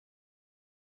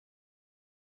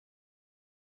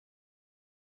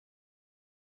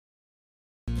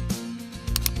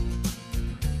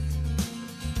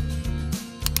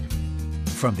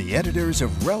From the editors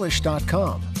of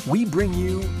Relish.com, we bring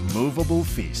you Moveable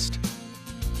Feast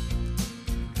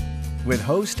with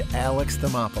host Alex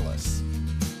Thomopoulos.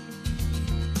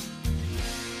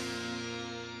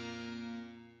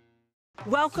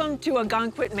 Welcome to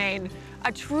Ogunquit, Maine,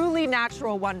 a truly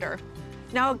natural wonder.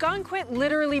 Now, Ogunquit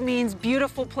literally means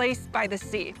beautiful place by the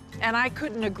sea, and I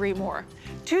couldn't agree more.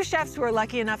 Two chefs who are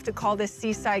lucky enough to call this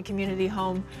seaside community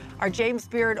home are James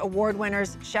Beard Award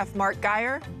winners Chef Mark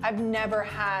Gaier. I've never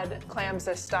had clams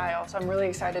this style, so I'm really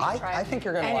excited to try it. I think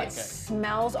you're gonna like it. And it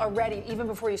smells already, even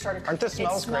before you started cooking. Aren't the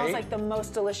smells great? It smells like the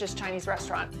most delicious Chinese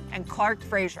restaurant. And Clark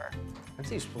Frasier. Aren't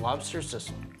these lobsters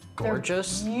just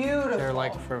gorgeous? They're beautiful. They're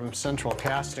like from Central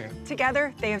Casting.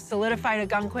 Together, they have solidified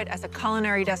Ogunquit as a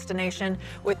culinary destination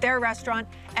with their restaurant,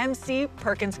 MC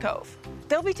Perkins Cove.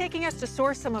 They'll be taking us to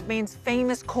source some of Maine's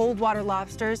famous cold water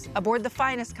lobsters aboard the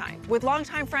finest kind, with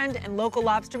longtime friend and local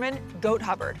lobsterman, Goat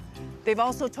Hubbard. They've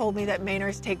also told me that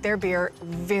Mainers take their beer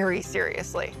very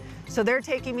seriously. So they're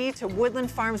taking me to Woodland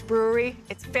Farms Brewery.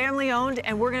 It's family owned,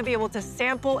 and we're gonna be able to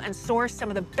sample and source some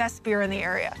of the best beer in the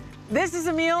area. This is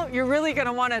a meal you're really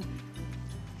gonna wanna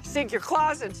sink your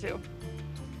claws into.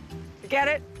 Get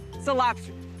it? It's a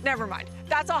lobster. Never mind.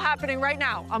 That's all happening right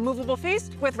now on Moveable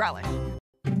Feast with Relish.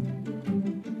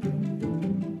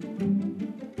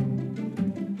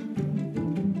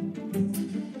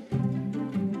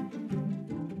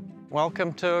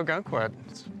 Welcome to Ogunquit.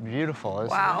 It's beautiful, isn't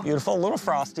Wow. it? Beautiful, a little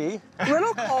frosty. A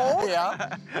little cold,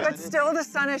 Yeah. but still the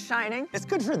sun is shining. It's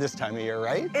good for this time of year,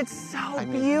 right? It's so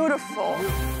beautiful.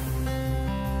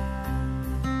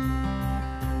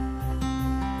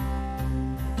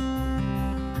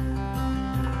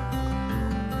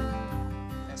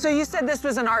 So you said this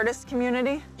was an artist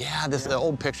community? Yeah, the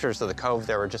old pictures of the cove,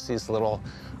 there were just these little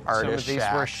artist Some of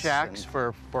these were shacks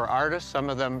and for artists. Some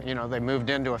of them, you know, they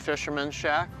moved into a fisherman's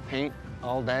shack, paint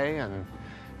all day and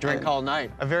drink all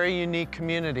night. A very unique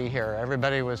community here.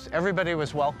 Everybody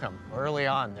was welcome early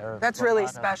on. That's really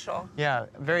special. Yeah,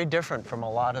 very different from a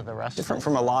lot of the rest. different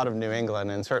from a lot of New England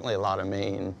and certainly a lot of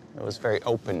Maine. It was very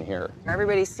open here.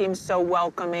 Everybody seems so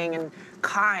welcoming and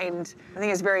kind. I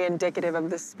think it's very indicative of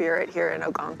the spirit here in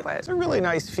Ogunquit. It's a really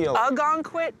nice feel.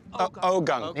 Ogunquit?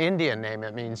 Ogun. Indian name,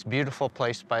 it means beautiful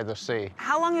place by the sea.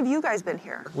 How long have you guys been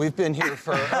here? We've been here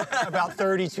for about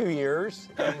 32 years,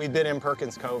 and we've been in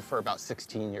Perkins Cove for about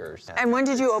 16 years. And when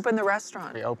did you open the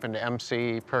restaurant? We opened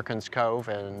MC Perkins Cove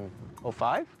in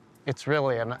 '05. It's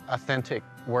really an authentic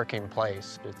working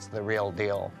place. It's the real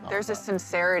deal. There's a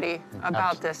sincerity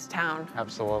about this town.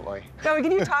 Absolutely. Joey,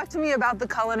 can you talk to me about the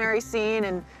culinary scene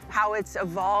and how it's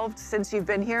evolved since you've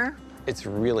been here? It's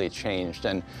really changed,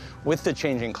 and with the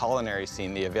changing culinary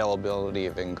scene, the availability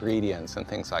of ingredients and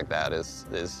things like that is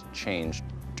changed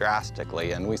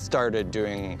drastically. And we started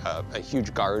doing a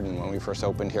huge garden when we first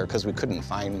opened here because we couldn't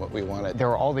find what we wanted. There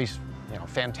were all these, you know,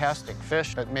 fantastic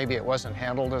fish, but maybe it wasn't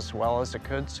handled as well as it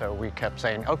could, so we kept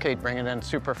saying, okay, bring it in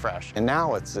super fresh. And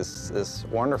now it's this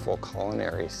wonderful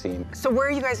culinary scene. So where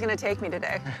are you guys gonna take me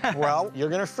today? Well, you're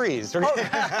gonna freeze. We're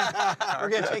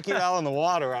gonna take you out on the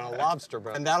water on a lobster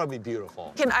boat, and that'll be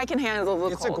beautiful. I can handle the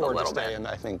It's a cold a gorgeous little day, bit. and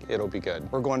I think it'll be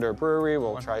good. We're going to a brewery,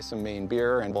 we'll try some Maine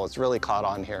beer, and well, it's really caught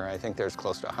on here. I think there's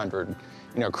close to 100,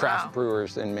 craft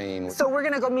brewers in Maine. So we're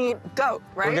gonna go meet Goat,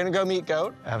 right? We're gonna go meet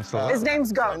Goat. Absolutely. His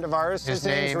name's A Goat. friend of ours. His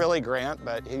name's really Grant,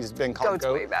 but he's been called Goat's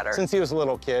Goat way better. since he was a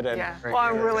little kid. And Yeah. Well,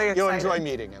 I'm really excited. You'll enjoy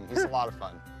meeting him. He's a lot of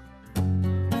fun.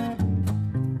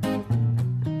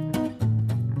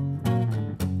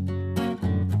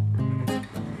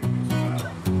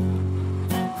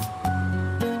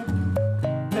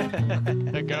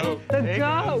 The goat. The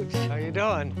Goat. How you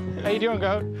doing? How you doing,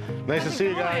 Goat? Nice to see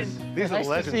you guys. These are Nice the to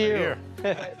legends see you.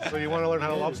 right here. So you want to learn how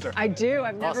to lobster? I do.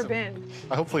 I've never Awesome. been.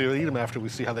 Hopefully you'll eat them after we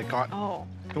see how they caught. Oh.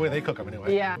 The way they cook them,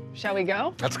 anyway. Yeah. Shall we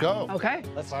go? Let's go. Okay.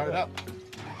 Let's fire it up.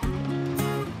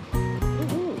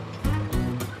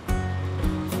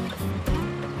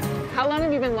 How long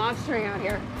have you been lobstering out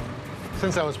here?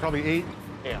 Since I was probably 8.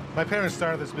 Yeah. My parents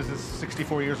started this business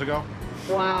 64 years ago,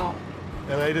 Wow.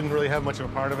 and I didn't really have much of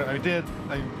a part of it.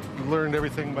 I learned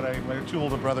everything, but my two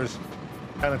older brothers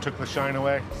kind of took the shine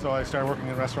away. So I started working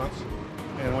in restaurants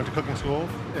and went to cooking school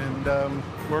and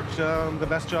worked the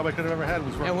best job I could have ever had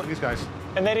was working with these guys.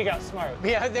 And then he got smart.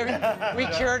 Yeah, we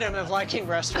cured him of liking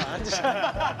restaurants.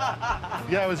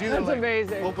 Yeah, I was either That's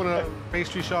amazing. open a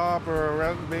pastry shop or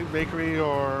a bakery,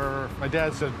 or my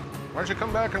dad said, why don't you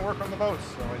come back and work on the boats?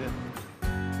 So I did.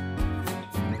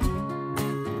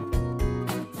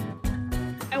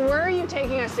 And where are you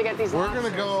taking us to get these We're lobsters?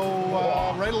 going to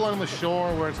go right along the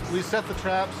shore where we set the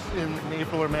traps in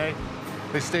April or May.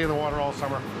 They stay in the water all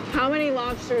summer. How many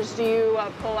lobsters do you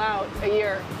pull out a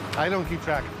year? I don't keep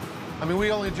track. I mean,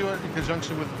 we only do it in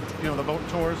conjunction with, you know, the boat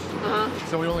tours.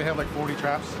 So we only have like 40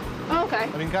 traps. Oh, okay.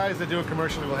 I mean, guys that do it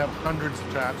commercially will have hundreds of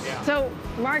traps. Yeah. So,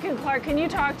 Mark and Clark, can you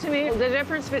talk to me the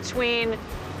difference between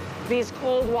these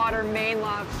cold water Maine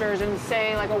lobsters and,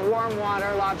 say, like a warm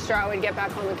water lobster I would get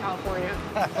back home in California?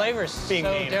 Flavor's so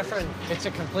different. It's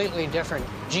a completely different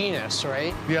genus,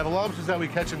 right? Yeah, the lobsters that we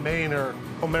catch in Maine are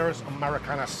Homerus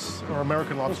americanus, or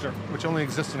American lobster, which only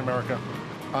exists in America.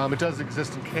 It does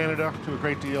exist in Canada to a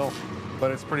great deal,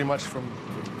 but it's pretty much from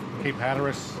Cape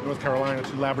Hatteras, North Carolina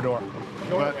to Labrador.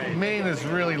 But Maine is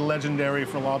really legendary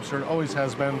for lobster. It always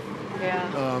has been.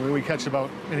 Yeah. And we catch about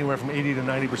anywhere from 80 to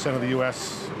 90% of the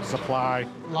U.S. supply.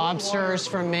 Lobsters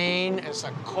from Maine. It's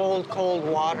a cold, cold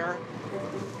water,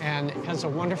 and it has a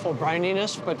wonderful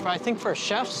brininess. But I think for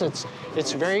chefs, it's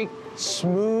very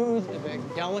smooth, very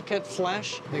delicate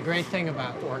flesh. The great thing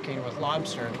about working with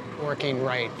lobster, working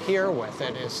right here with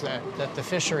it, is that the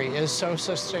fishery is so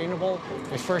sustainable.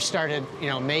 We first started, you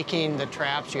know, making the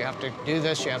traps. You have to do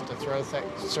this. You have to throw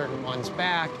certain ones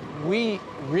back. We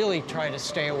really try to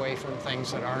stay away from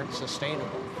things that aren't sustainable.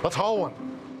 Let's haul one.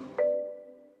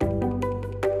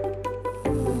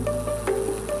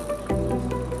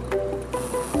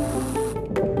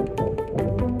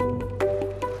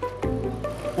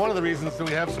 One of the reasons that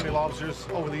we have so many lobsters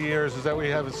over the years is that we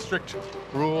have strict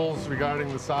rules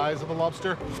regarding the size of a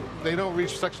lobster. They don't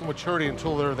reach sexual maturity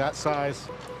until they're that size.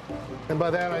 And by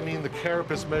that, I mean the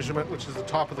carapace measurement, which is the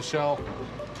top of the shell.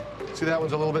 See, that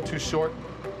one's a little bit too short.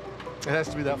 It has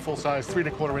to be that full size, 3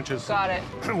 1/4 inches. Got it.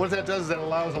 What that does is that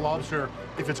allows a lobster,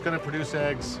 if it's going to produce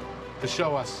eggs, to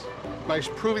show us. By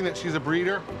proving that she's a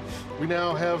breeder, we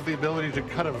now have the ability to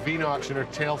cut a V-notch in her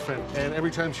tail fin. And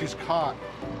every time she's caught,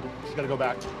 she's got to go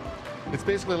back. It's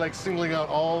basically like singling out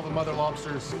all the mother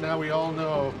lobsters. Now we all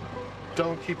know,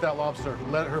 don't keep that lobster.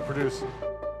 Let her produce.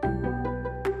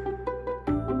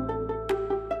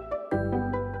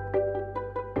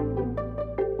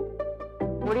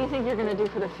 What do you think you're going to do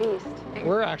for the feast?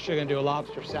 We're actually going to do a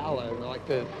lobster salad. We like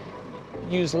to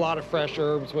use a lot of fresh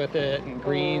herbs with it and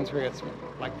greens. We got some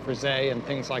like Frasier and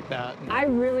things like that. I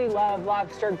really love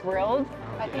lobster grilled.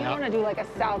 I think I want to do like a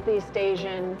Southeast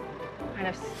Asian kind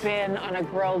of spin on a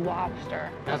grilled lobster.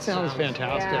 That sounds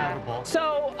fantastic. Yeah.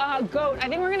 So, Goat, I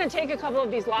think we're going to take a couple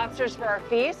of these lobsters for our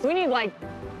feast. We need like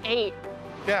 8.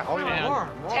 Yeah, all you More.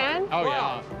 10? Oh,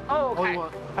 yeah. Oh,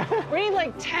 okay. We need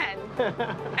like 10.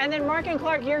 And then Mark and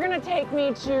Clark, you're going to take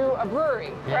me to a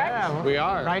brewery, correct? Yeah, We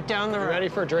are. right down the road. Ready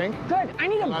for a drink? Good. I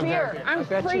need a beer. I'm I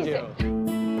bet freezing. you do.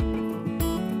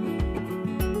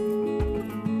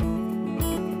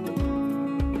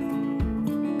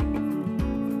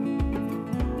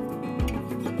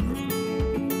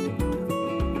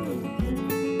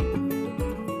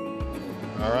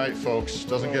 All right, folks,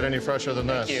 doesn't get any fresher than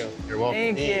this. Thank you. You're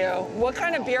welcome. Thank you. What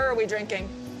kind of beer are we drinking?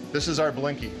 This is our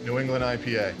Blinky, New England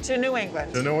IPA. To New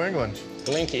England. To New England.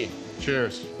 Blinky.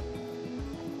 Cheers.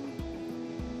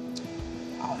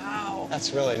 Wow.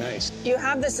 That's really nice. You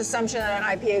have this assumption that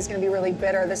an IPA is going to be really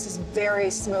bitter. This is very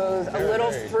smooth, a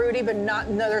little fruity, but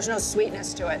there's no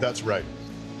sweetness to it. That's right.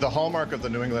 The hallmark of the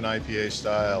New England IPA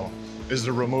style is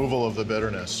the removal of the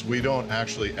bitterness. We don't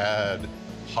actually add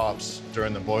hops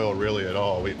during the boil really at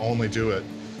all. We only do it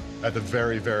at the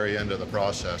very, very end of the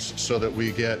process so that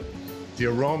we get the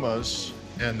aromas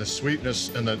and the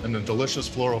sweetness and the delicious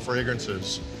floral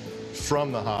fragrances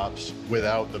from the hops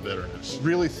without the bitterness.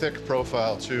 Really thick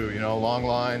profile too, you know, long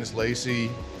lines, lacy.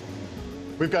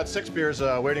 We've got 6 beers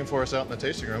waiting for us out in the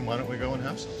tasting room. Why don't we go and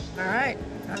have some? All right.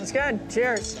 Sounds good.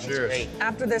 Cheers. Cheers.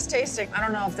 After this tasting, I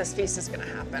don't know if this feast is going to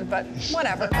happen, but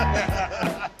whatever.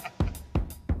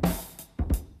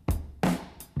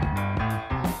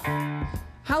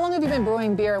 How long have you been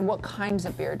brewing beer and what kinds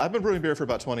of beer? I've been brewing beer for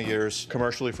about 20 years,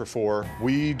 commercially for 4.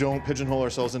 We don't pigeonhole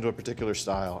ourselves into a particular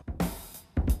style.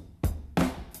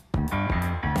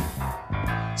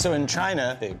 So in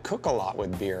China, they cook a lot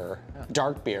with beer,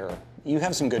 dark beer. You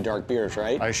have some good dark beers,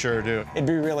 right? I sure do. It'd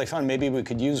be really fun. Maybe we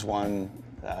could use one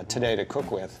today to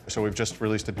cook with. So we've just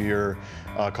released a beer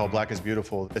called Black is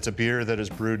Beautiful. It's a beer that is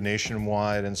brewed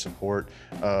nationwide in support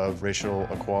of racial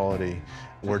equality.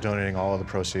 We're donating all of the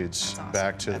proceeds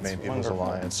back to the Maine People's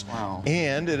Alliance. Wow.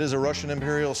 And it is a Russian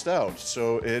Imperial Stout,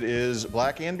 so it is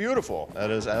black and beautiful.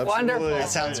 That is absolutely Wonderful. That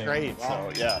sounds great.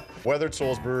 So, yeah. Weathered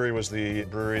Souls Brewery was the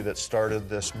brewery that started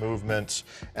this movement,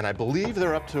 and I believe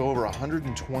they're up to over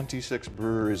 126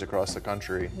 breweries across the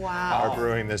country are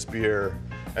brewing this beer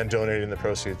and donating the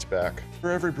proceeds back.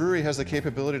 Every brewery has the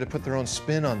capability to put their own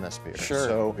spin on this beer. Sure.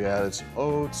 So we added some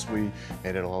oats, we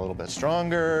made it a little bit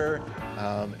stronger.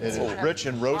 It is rich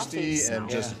and roasty and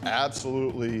just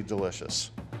absolutely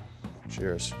delicious.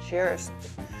 Cheers. Cheers.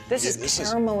 This is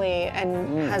caramelly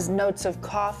and has notes of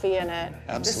coffee in it.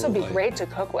 Absolutely. This will be great to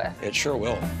cook with. It sure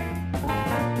will.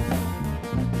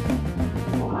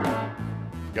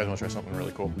 You guys want to try something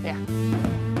really cool? Yeah.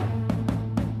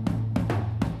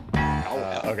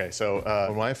 Okay, so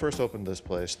when I first opened this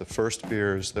place, the first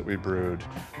beers that we brewed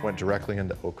went directly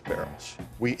into oak barrels.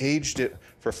 We aged it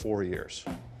for 4 years.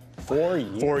 4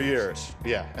 years? 4 years,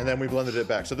 yeah, and then we blended it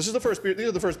back. So this is the first beer, these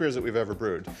are the first beers that we've ever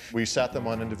brewed. We sat them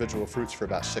on individual fruits for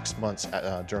about 6 months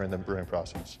during the brewing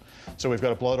process. So we've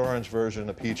got a blood orange version,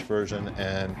 a peach version,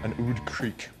 and an Oud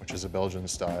Creek, which is a Belgian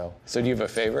style. So do you have a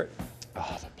favorite?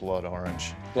 Oh, the blood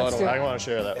orange. Blood orange. I want to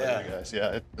share that with you guys,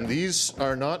 yeah. And these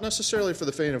are not necessarily for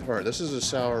the faint of heart. This is as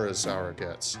sour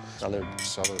gets. Salud.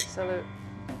 Salud. Salute.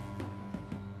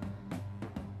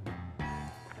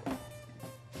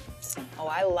 Oh,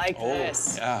 I like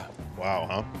this. Yeah. Wow,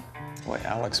 huh? Boy,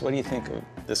 Alex, what do you think of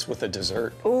this with a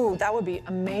dessert? Ooh, that would be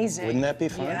amazing. Wouldn't that be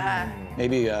fun? Yeah.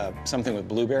 Maybe something with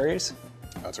blueberries?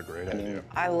 That's a great idea.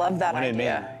 I love that When in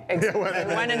idea.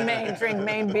 When in Maine, drink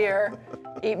Maine beer,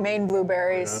 eat Maine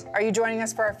blueberries. Are you joining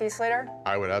us for our feast later?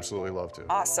 I would absolutely love to.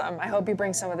 Awesome. I hope you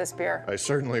bring some of this beer. I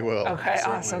certainly will. Okay,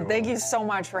 Certainly awesome. will. Thank you so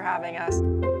much for having us.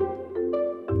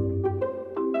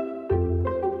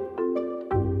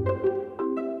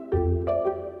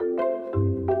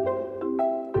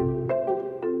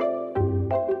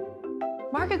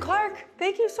 Mark and Clark,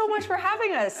 thank you so much for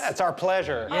having us. It's our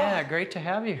pleasure. Yeah, great to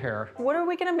have you here. What are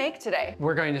we gonna make today?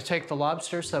 We're going to take the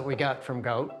lobsters that we got from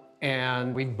goat,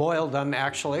 and we boiled them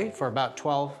actually for about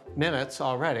 12 minutes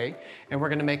already, and we're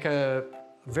gonna make a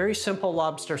very simple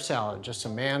lobster salad, just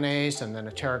some mayonnaise and then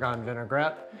a tarragon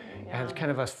vinaigrette, and kind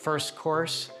of a first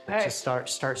course. Hey. Just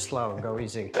start slow and go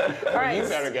easy. All right. You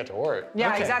better get to work. Yeah,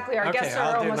 Okay. exactly. Our Okay, guests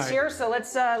I'll are do almost my- here, so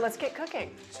let's get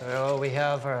cooking. So we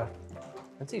have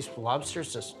these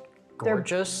lobsters, just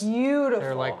gorgeous. They're beautiful.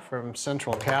 They're like from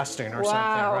Central Casting or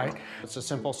Wow. something, right? It's a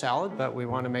simple salad, but we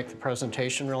want to make the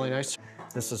presentation really nice.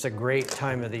 This is a great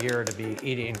time of the year to be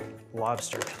eating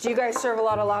lobster. Do you guys serve a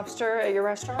lot of lobster at your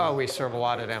restaurant? Oh, we serve a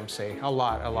lot at MC, a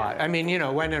lot. I mean, you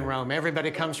know, when in Rome,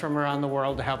 everybody comes from around the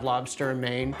world to have lobster in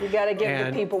Maine. You gotta give the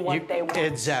and people what they want.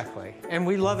 Exactly, and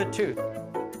we love it too.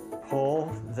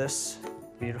 Pull this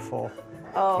beautiful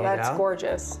Oh, meat that's out.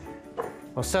 gorgeous.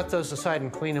 We'll set those aside and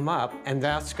clean them up, and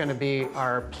that's going to be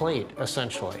our plate,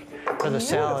 essentially, for the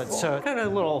salad. So kind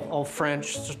of a little old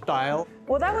French style.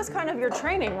 Well, that was kind of your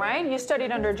training, right? You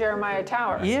studied under Jeremiah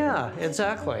Tower. Yeah,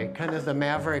 exactly. Kind of the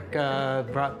maverick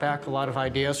brought back a lot of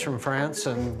ideas from France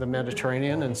and the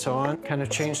Mediterranean and so on. Kind of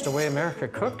changed the way America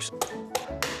cooks.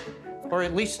 Or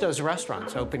at least does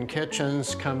restaurants. Open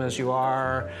kitchens, come as you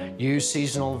are, use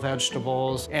seasonal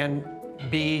vegetables, and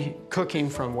be cooking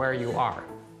from where you are.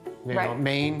 You know, Right.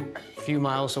 Maine, a few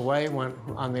miles away, went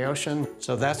on the ocean,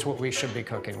 so that's what we should be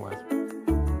cooking with.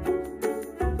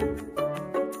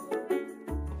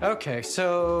 Okay,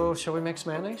 so shall we mix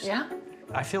mayonnaise? Yeah.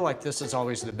 I feel like this is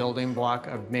always the building block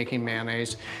of making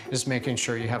mayonnaise, is making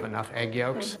sure you have enough egg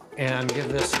yolks. And give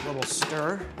this a little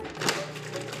stir.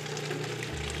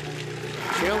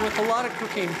 You know, with a lot of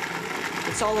cooking,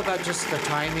 it's all about just the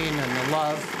timing and the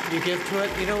love you give to it.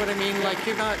 You know what I mean? Like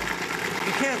you can't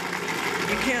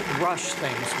rush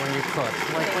things when you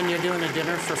cook. Like when you're doing a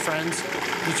dinner for friends,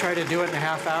 you try to do it in a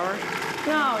half hour.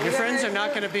 No. Your friends are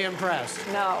not going to be impressed.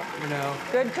 No. You know?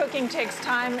 Good cooking takes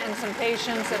time and some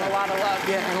patience and a lot of love.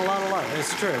 Yeah, and a lot of love.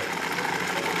 It's true.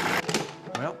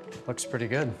 Well, looks pretty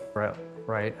good.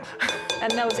 Right.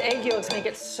 And those egg yolks make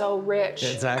it so rich.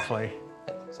 Exactly.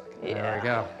 Yeah. There we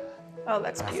go. Oh,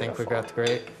 that's I beautiful. think we've got the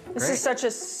great. This is such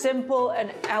a simple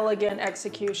and elegant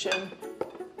execution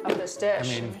of this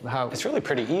dish. I mean, how? It's really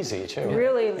pretty easy, too.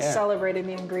 Really celebrating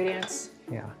the ingredients.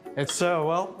 Yeah. It's so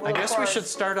well. I Of guess we course. should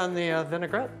start on the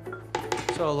vinaigrette.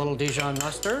 So a little Dijon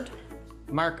mustard.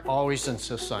 Mark always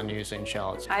insists on using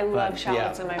shallots. I love but,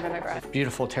 shallots yeah, in my vinaigrette.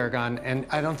 beautiful tarragon, and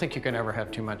I don't think you can ever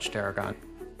have too much tarragon.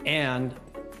 And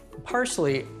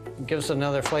parsley gives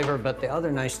another flavor, but the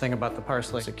other nice thing about the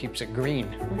parsley is it keeps it green.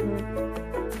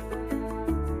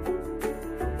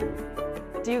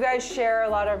 Do you guys share a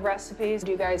lot of recipes?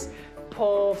 Do you guys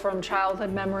pull from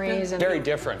childhood memories. And Very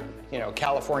different. You know,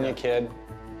 California kid,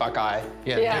 Buckeye.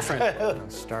 Yeah,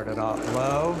 different. Start it off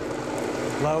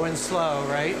low and slow,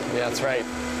 right? Yeah, that's right.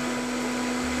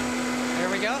 There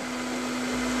we go.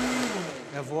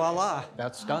 And voila,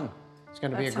 that's done. It's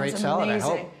going to be a great salad, I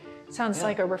hope. Sounds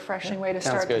like a refreshing way to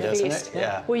Sounds start good, the doesn't feast. it?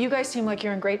 Yeah. Well, you guys seem like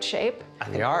you're in great shape.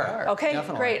 We are. Okay,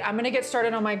 Definitely. great. I'm gonna get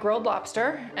started on my grilled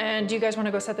lobster. And do you guys want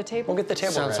to go set the table? We'll get the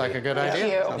table Sounds ready. like a good Thank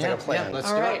idea. you. Sounds like a plan. Yeah, let's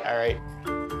All do right. it. All right.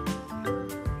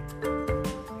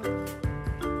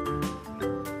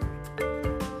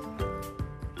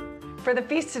 For the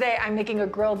feast today, I'm making a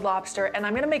grilled lobster, and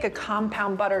I'm gonna make a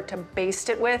compound butter to baste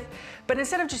it with. But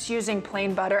instead of just using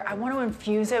plain butter, I want to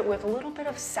infuse it with a little bit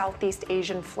of Southeast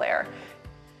Asian flair.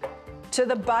 To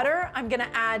the butter, I'm gonna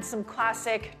add some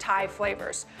classic Thai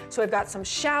flavors. So I've got some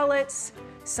shallots,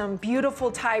 some beautiful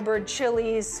Thai bird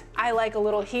chilies. I like a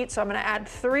little heat, so I'm gonna add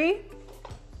 3.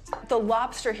 The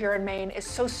lobster here in Maine is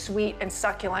so sweet and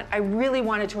succulent. I really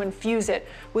wanted to infuse it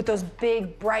with those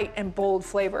big, bright, and bold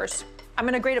flavors. I'm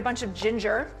gonna grate a bunch of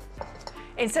ginger.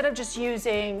 Instead of just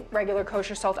using regular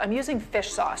kosher salt, I'm using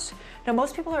fish sauce. Now,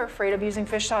 most people are afraid of using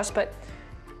fish sauce, but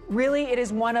really, it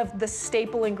is one of the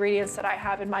staple ingredients that I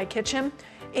have in my kitchen.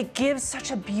 It gives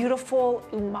such a beautiful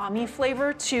umami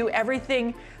flavor to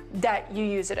everything that you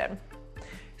use it in.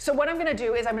 So what I'm gonna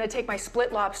do is I'm gonna take my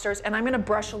split lobsters and I'm gonna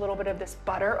brush a little bit of this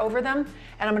butter over them,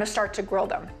 and I'm gonna start to grill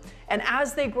them. And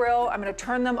as they grill, I'm gonna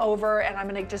turn them over and I'm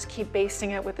gonna just keep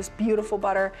basting it with this beautiful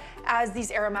butter. As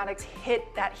these aromatics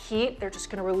hit that heat, they're just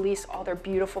gonna release all their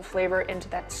beautiful flavor into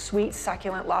that sweet,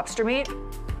 succulent lobster meat.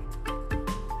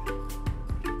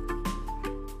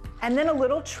 And then a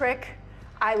little trick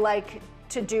I like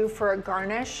to do for a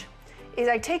garnish is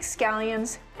I take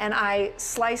scallions and I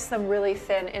slice them really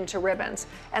thin into ribbons,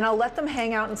 and I'll let them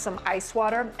hang out in some ice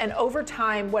water. And over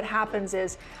time, what happens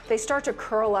is they start to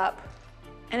curl up,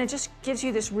 and it just gives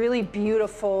you this really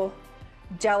beautiful,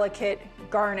 delicate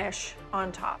garnish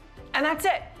on top. And that's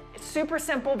it. It's super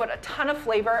simple, but a ton of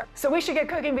flavor. So we should get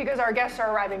cooking because our guests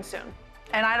are arriving soon,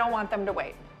 and I don't want them to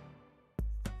wait.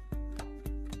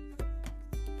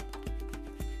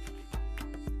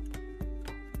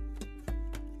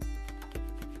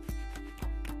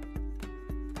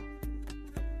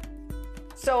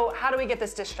 So how do we get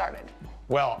this dish started?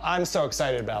 Well, I'm so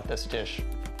excited about this dish.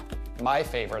 My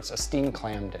favorite's a steamed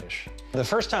clam dish. The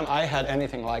first time I had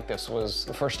anything like this was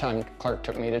the first time Clark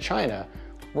took me to China.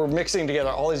 We're mixing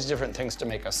together all these different things to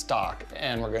make a stock,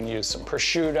 and we're gonna use some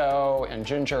prosciutto and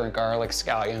ginger and garlic,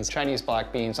 scallions, Chinese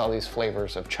black beans, all these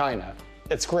flavors of China.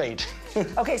 It's great.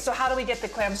 Okay, so how do we get the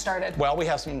clam started? Well, we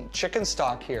have some chicken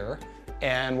stock here,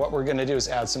 and what we're gonna do is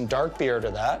add some dark beer to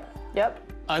that. Yep.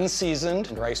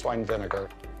 Unseasoned rice wine vinegar,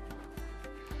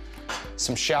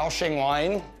 some Shaoxing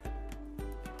wine,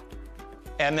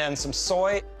 and then some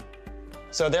soy.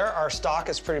 So there, our stock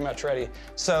is pretty much ready.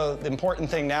 So the important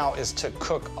thing now is to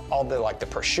cook all the the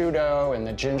prosciutto and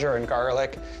the ginger and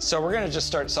garlic. So we're gonna just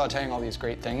start sauteing all these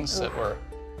great things that were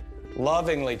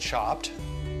lovingly chopped.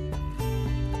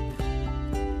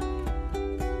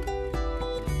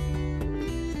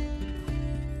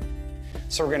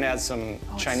 So we're gonna add some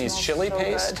Chinese chili so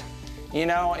paste. You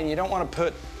know, and you don't wanna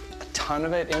put a ton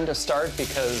of it in to start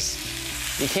because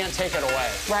you can't take it away.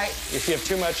 Right. If you have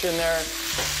too much in there,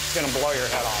 it's gonna blow your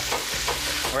head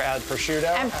off. Or add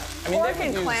prosciutto. And pork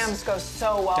and clams go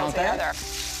so well together.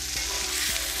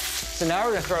 So now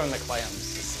we're gonna throw in the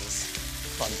clams. This is the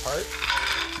fun part.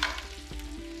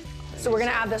 So we're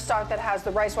gonna add the stock that has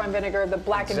the rice wine vinegar, the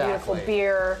black and beautiful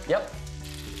beer. Yep.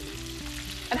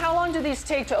 And how long do these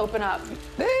take to open up?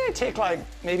 They take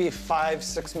maybe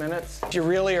 5-6 minutes. If you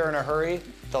really are in a hurry,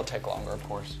 they'll take longer, of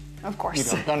course. Of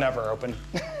course. They'll never open.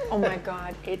 Oh my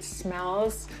God, it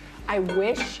smells. I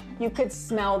wish you could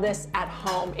smell this at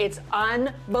home. It's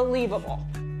unbelievable.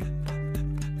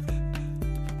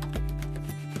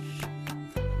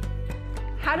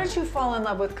 How did you fall in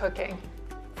love with cooking?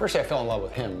 First, I fell in love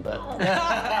with him, but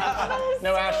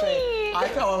no, actually, I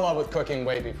fell in love with cooking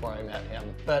way before I met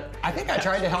him. But I think I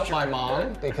tried to help my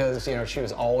mom because she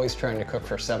was always trying to cook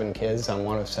for 7 kids. I'm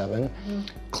one of 7.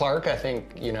 Clark, I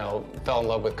think, fell in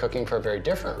love with cooking for a very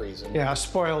different reason. Yeah, a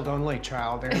spoiled only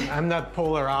child. I'm the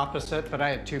polar opposite, but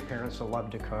I had 2 parents that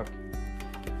loved to cook.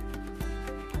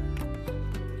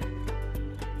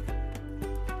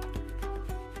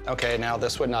 Okay, now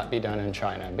this would not be done in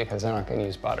China because they're not going to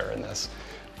use butter in this.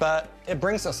 but it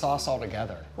brings the sauce all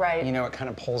together. Right. You know, it kind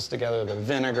of pulls together the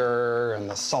vinegar and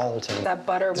the salt and That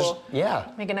butter will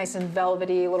yeah. make it nice and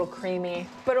velvety, a little creamy.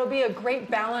 But it'll be a great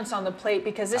balance on the plate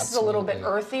because this is a little bit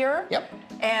earthier. Yep.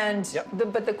 And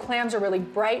but the clams are really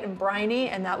bright and briny,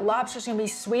 and that lobster's gonna be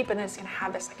sweet, but then it's gonna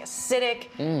have this like acidic,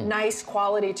 nice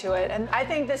quality to it. And I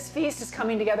think this feast is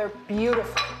coming together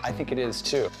beautifully. I think it is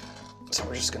too. So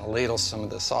we're just gonna ladle some of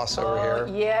the sauce over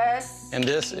here. Yes. And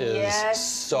this is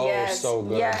so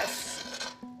good.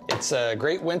 Yes. It's a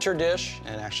great winter dish,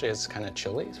 and actually it's kind of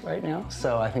chilly right now,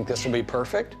 so I think this will be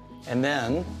perfect. And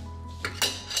then,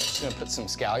 just gonna put some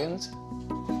scallions.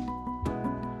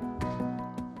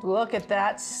 Look at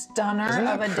that stunner Isn't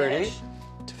that of a pretty? dish.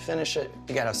 To finish it,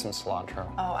 you gotta have some cilantro.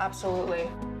 Oh, absolutely.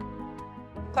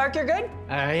 Clark, you're good?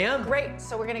 I am. Great,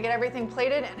 so we're gonna get everything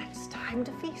plated, and it's time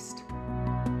to feast.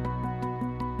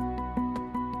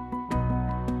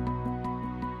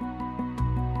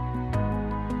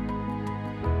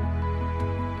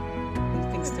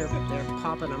 They're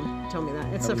popping them. Tell me that.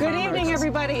 It's a Good evening,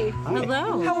 everybody.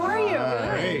 Hello. How are you?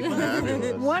 Hey,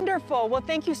 fabulous. Wonderful. Well,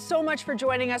 thank you so much for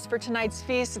joining us for tonight's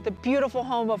feast at the beautiful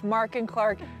home of Mark and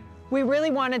Clark. We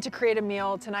really wanted to create a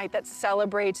meal tonight that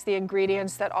celebrates the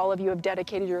ingredients that all of you have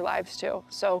dedicated your lives to.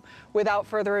 So without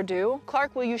further ado,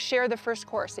 Clark, will you share the first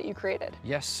course that you created?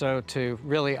 Yes, so to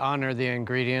really honor the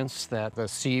ingredients that the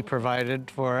sea provided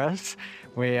for us,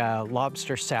 we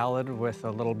lobster salad with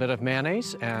a little bit of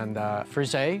mayonnaise and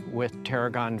Frasier with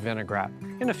tarragon vinaigrette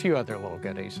and a few other little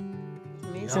goodies.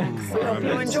 Amazing. We hope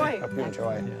you enjoy. Hope you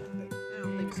enjoy. I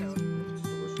don't think so.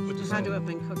 It had to have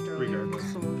been cooked earlier.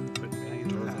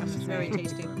 Very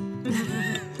tasty.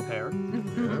 Pear?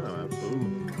 Yeah,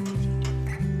 absolutely.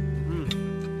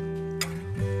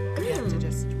 You have to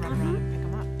just run around and pick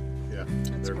them up. Yeah,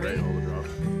 they're great, all the drops.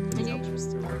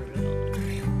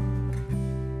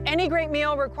 Any great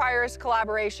meal requires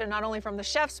collaboration, not only from the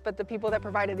chefs, but the people that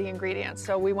provided the ingredients.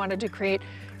 So we wanted to create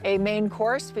a main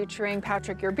course featuring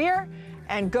Patrick, your beer,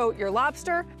 and Goat, your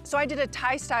lobster. So I did a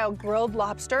Thai-style grilled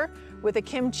lobster with a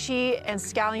kimchi and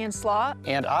scallion slaw.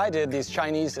 And I did these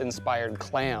Chinese-inspired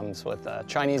clams with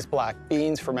Chinese black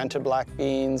beans, fermented black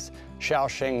beans,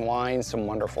 Shaoxing wine, some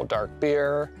wonderful dark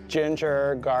beer,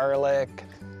 ginger, garlic,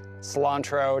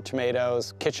 cilantro,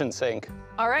 tomatoes, kitchen sink.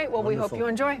 All right, well, we hope you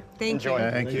enjoy. Thank Enjoy.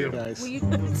 you. Thank you.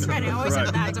 That's right. I always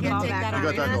have that to fall back on.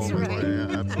 You got that That's going. right.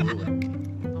 Yeah, absolutely.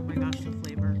 Oh my gosh, the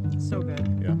flavor. So good.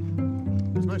 Yeah.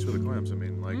 It's nice with the clams. I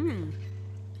mean, like,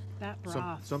 That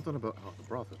broth. something about the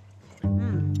broth. The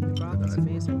broth is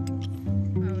amazing.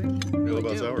 Feel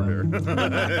about sour here.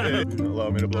 Allow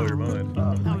me to blow your mind.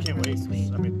 I can't wait.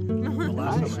 Sweet. I mean, the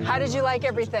last time How did you like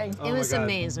everything? It was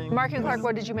amazing. Mark and Clark,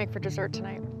 what did you make for dessert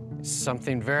tonight?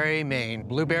 Something very Maine.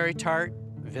 Blueberry tart,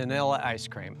 vanilla ice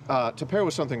cream. To pair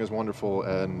with something as wonderful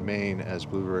and Maine as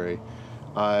blueberry,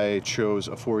 I chose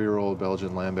a 4-year-old Belgian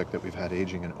lambic that we've had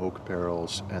aging in oak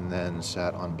barrels and then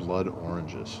sat on blood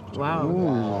oranges.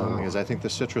 Wow. Because I think the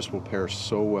citrus will pair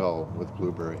so well with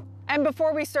blueberry. And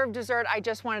before we serve dessert, I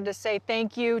just wanted to say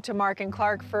thank you to Mark and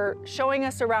Clark for showing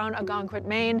us around Ogunquit,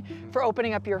 Maine, for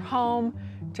opening up your home,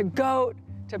 to Goat,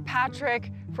 to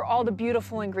Patrick, for all the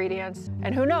beautiful ingredients.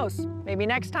 And who knows, maybe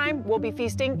next time we'll be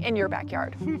feasting in your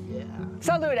backyard. Yeah.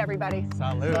 Salud, everybody.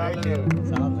 Salud.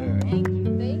 Salud. Thank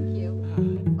you. Thank you.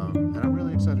 And I'm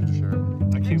really excited to share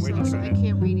it. I can't wait to try I it.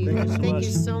 can't wait either. Thank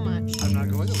you so much. I'm not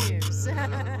going to. Cheers.